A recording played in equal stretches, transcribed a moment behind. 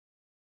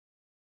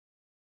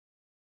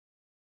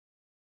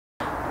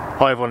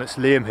Hi everyone, it's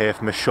Liam here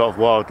from A Shot of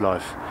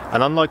Wildlife,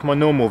 and unlike my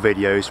normal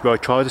videos where I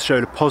try to show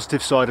the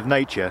positive side of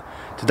nature,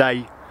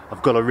 today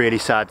I've got a really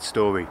sad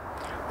story.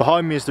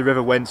 Behind me is the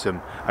River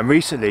Wensum, and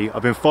recently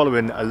I've been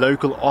following a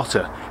local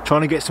otter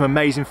trying to get some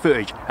amazing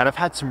footage, and I've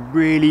had some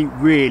really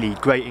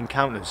great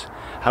encounters.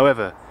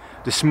 However,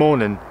 this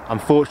morning,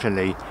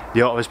 unfortunately,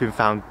 the otter has been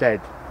found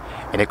dead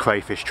in a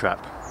crayfish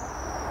trap.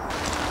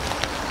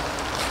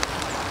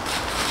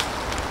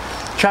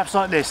 Traps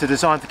like this are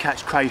designed to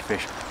catch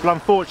crayfish, but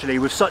unfortunately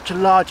with such a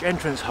large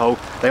entrance hole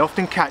they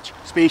often catch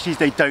species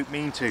they don't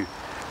mean to.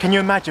 Can you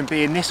imagine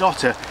being this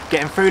otter,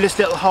 getting through this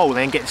little hole and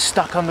then getting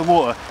stuck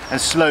underwater and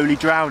slowly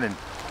drowning?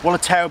 What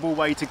a terrible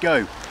way to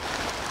go.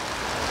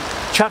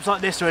 Traps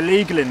like this are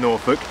illegal in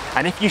Norfolk,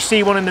 and if you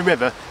see one in the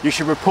river you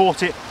should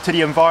report it to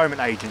the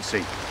Environment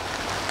Agency.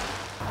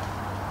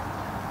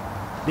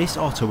 This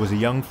otter was a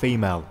young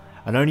female,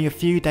 and only a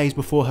few days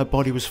before her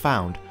body was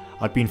found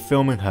I'd been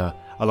filming her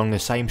along the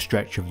same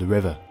stretch of the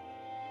river.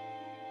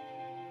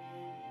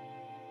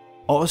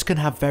 Otters can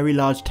have very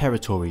large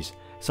territories,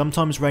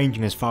 sometimes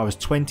ranging as far as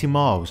 20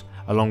 miles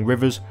along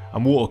rivers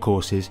and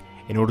watercourses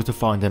in order to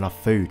find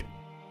enough food.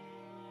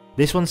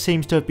 This one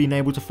seems to have been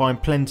able to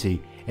find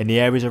plenty in the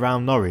areas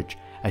around Norwich,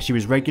 as she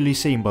was regularly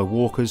seen by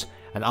walkers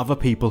and other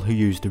people who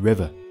used the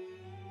river.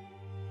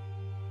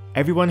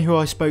 Everyone who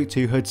I spoke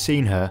to who had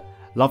seen her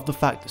loved the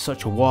fact that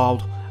such a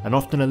wild and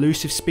often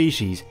elusive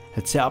species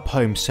had set up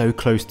home so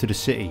close to the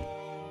city.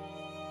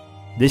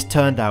 This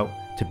turned out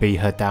to be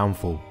her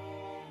downfall.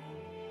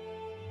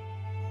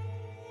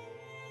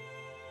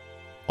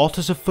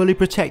 Otters are fully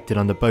protected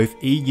under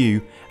both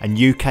EU and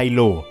UK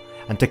law,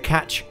 and to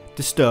catch,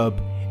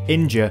 disturb,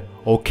 injure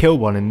or kill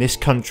one in this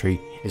country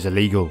is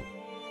illegal.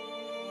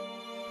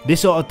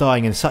 This otter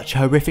dying in such a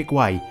horrific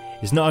way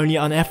is not only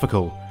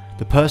unethical,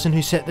 the person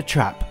who set the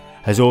trap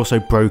has also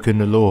broken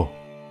the law.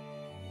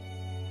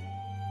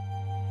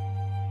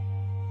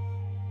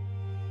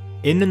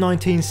 In the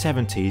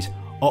 1970s,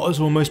 otters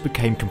almost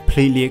became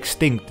completely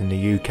extinct in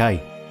the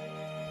UK.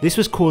 This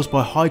was caused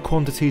by high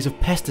quantities of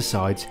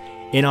pesticides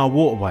in our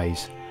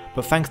waterways,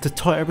 but thanks to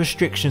tighter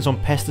restrictions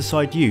on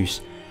pesticide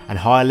use and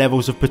higher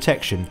levels of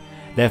protection,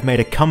 they have made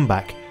a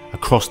comeback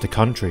across the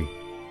country.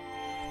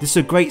 This is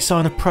a great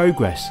sign of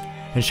progress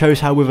and shows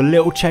how with a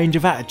little change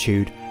of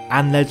attitude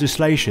and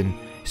legislation,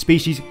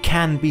 species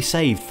can be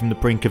saved from the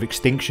brink of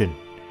extinction,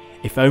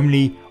 if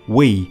only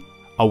we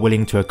are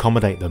willing to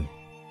accommodate them.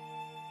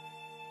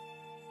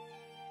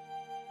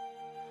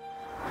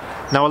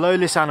 Now, although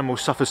this animal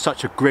suffers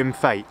such a grim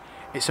fate,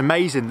 it's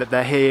amazing that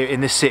they're here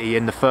in this city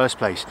in the first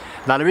place.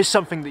 Now, there is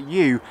something that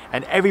you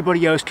and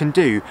everybody else can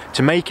do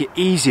to make it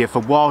easier for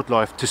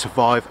wildlife to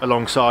survive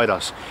alongside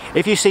us.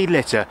 If you see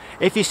litter,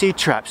 if you see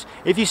traps,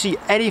 if you see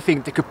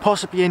anything that could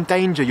possibly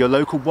endanger your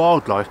local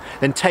wildlife,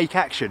 then take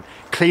action,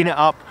 clean it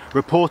up,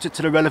 report it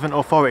to the relevant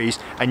authorities,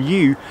 and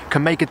you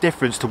can make a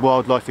difference to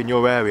wildlife in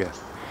your area.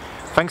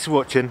 Thanks for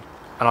watching,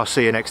 and I'll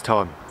see you next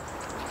time.